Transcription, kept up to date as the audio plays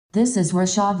This is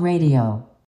Rashad Radio.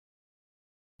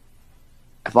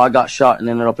 If I got shot and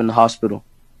ended up in the hospital,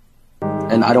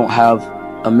 and I don't have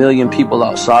a million people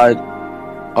outside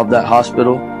of that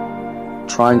hospital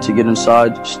trying to get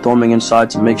inside, storming inside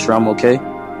to make sure I'm okay,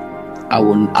 I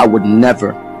would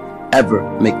never,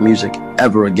 ever make music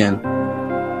ever again.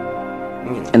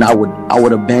 And I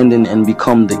would abandon and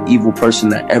become the evil person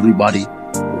that everybody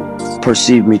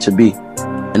perceived me to be.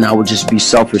 And I would just be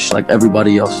selfish like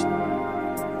everybody else.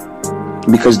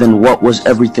 Because then what was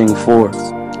everything for?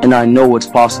 And I know it's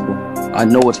possible. I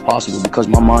know it's possible because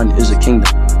my mind is a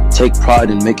kingdom. Take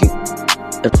pride in making.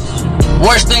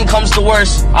 Worst thing comes to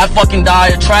worst, I fucking die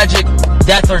a tragic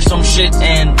death or some shit,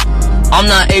 and I'm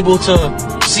not able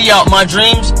to see out my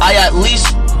dreams. I at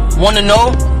least want to know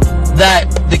that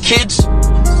the kids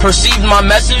perceived my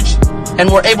message and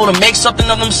were able to make something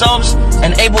of themselves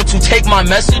and able to take my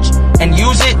message and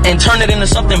use it and turn it into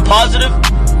something positive,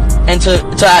 and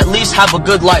to at least have a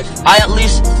good life. I at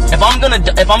least, if I'm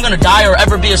gonna die or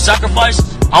ever be a sacrifice,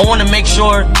 I want to make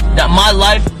sure that my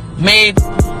life made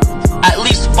at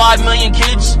least 5 million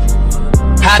kids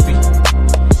happy,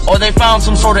 or they found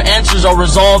some sort of answers or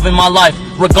resolve in my life,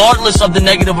 regardless of the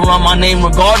negative around my name,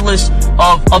 regardless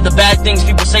of the bad things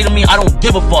people say to me. I don't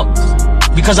give a fuck,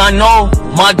 because I know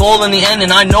my goal in the end,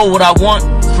 and I know what I want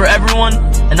for everyone,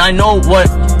 and I know what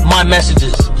my message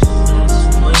is.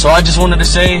 So I just wanted to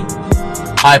say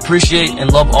I appreciate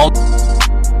and love all.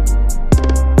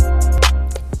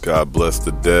 God bless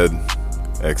the dead.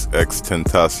 XX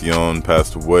Tentacion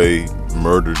passed away,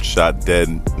 murdered, shot dead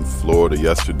in Florida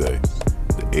yesterday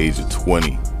at the age of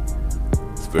 20.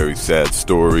 It's a very sad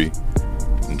story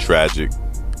and tragic.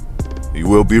 You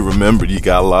will be remembered. You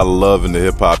got a lot of love in the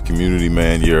hip-hop community,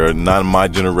 man. You're not in my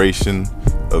generation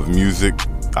of music.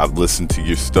 I've listened to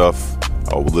your stuff.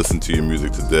 I will listen to your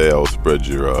music today. I will spread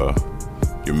your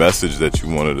message that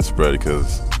you wanted to spread,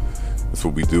 because that's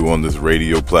what we do on this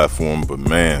radio platform. But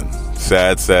man,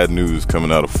 sad news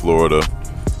coming out of Florida.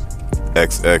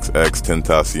 XXX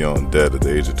Tentacion dead at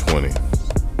the age of 20.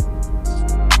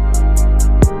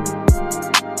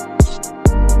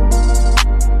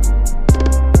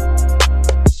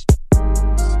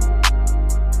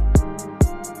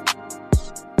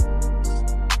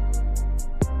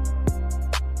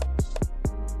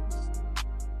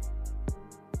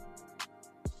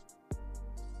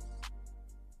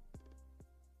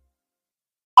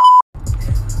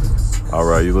 All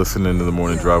right, you're listening to The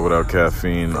Morning Drive Without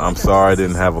Caffeine. I'm sorry I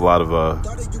didn't have a lot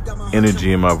of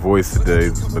energy in my voice today,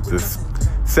 but this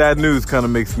sad news kind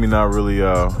of makes me not really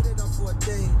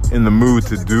in the mood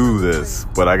to do this,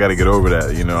 but I got to get over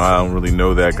that. You know, I don't really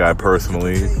know that guy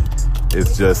personally.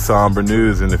 It's just somber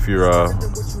news, and if you're,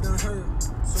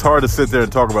 it's hard to sit there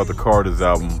and talk about the Carter's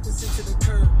album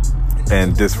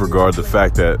and disregard the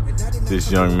fact that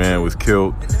this young man was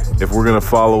killed. If we're going to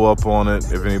follow up on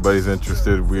it, if anybody's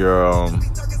interested, we are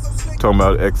talking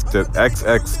about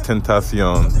XX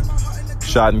Tentacion,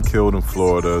 shot and killed in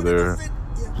Florida. They're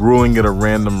ruling it a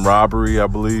random robbery, I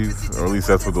believe, or at least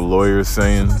that's what the lawyer is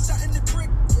saying.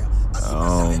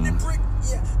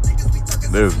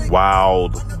 There's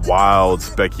wild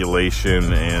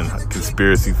speculation and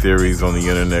conspiracy theories on the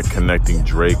internet connecting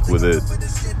Drake with it.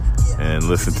 And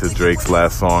listen to Drake's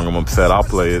last song, I'm Upset. I'll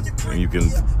play it, and you can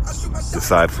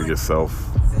decide for yourself.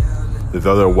 There's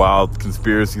other wild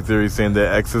conspiracy theories saying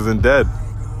that X isn't dead.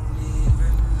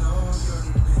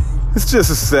 It's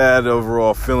just a sad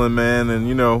overall feeling, man, and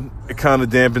you know, it kind of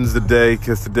dampens the day,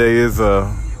 because today is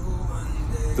the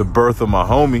birth of my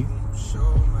homie,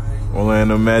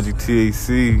 Orlando Magic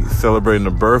TAC, celebrating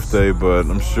a birthday, but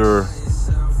I'm sure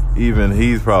even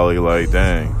he's probably like,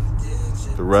 dang,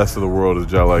 the rest of the world is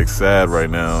just like sad right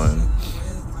now. And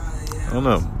I don't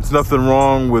know, there's nothing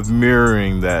wrong with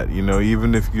mirroring that, you know,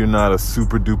 even if you're not a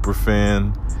super duper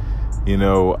fan. You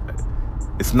know,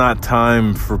 it's not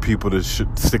time for people to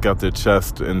stick out their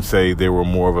chest and say they were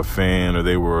more of a fan or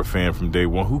they were a fan from day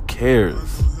one. Who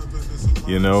cares?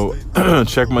 You know,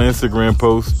 check my Instagram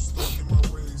post.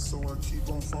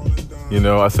 You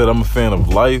know, I said I'm a fan of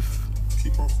life,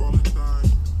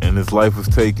 and his life was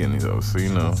taken, you know, so,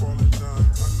 you know,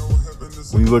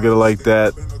 when you look at it like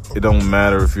that, it don't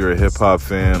matter if you're a hip-hop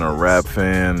fan or rap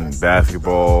fan,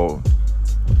 basketball,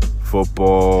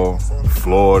 football,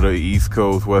 Florida, East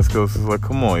Coast, West Coast. It's like,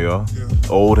 come on, y'all.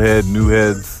 Old head, new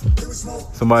heads.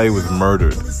 Somebody was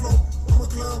murdered.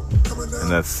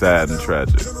 And that's sad and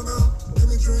tragic.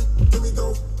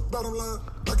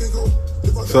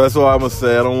 So that's all I'm going to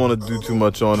say. I don't want to do too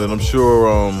much on it. I'm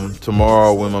sure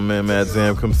tomorrow when my man Mad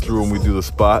Zam comes through and we do the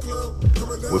spot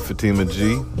with Fatima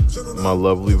G, my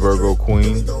lovely Virgo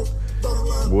queen,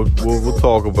 we'll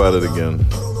talk about it again.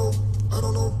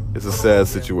 It's a sad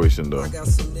situation, though.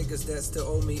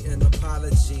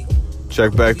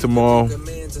 Check back tomorrow.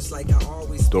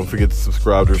 Don't forget to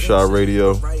subscribe to Rashad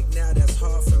Radio.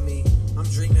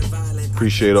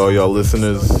 Appreciate all y'all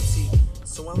listeners.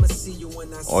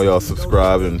 All y'all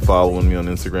subscribe and following me on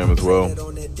Instagram as well.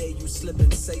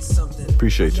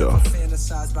 Appreciate y'all.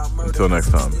 Until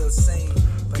next time.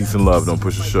 Peace and love. Don't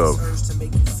push or shove.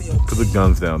 Put the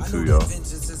guns down too, y'all.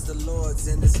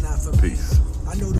 Peace.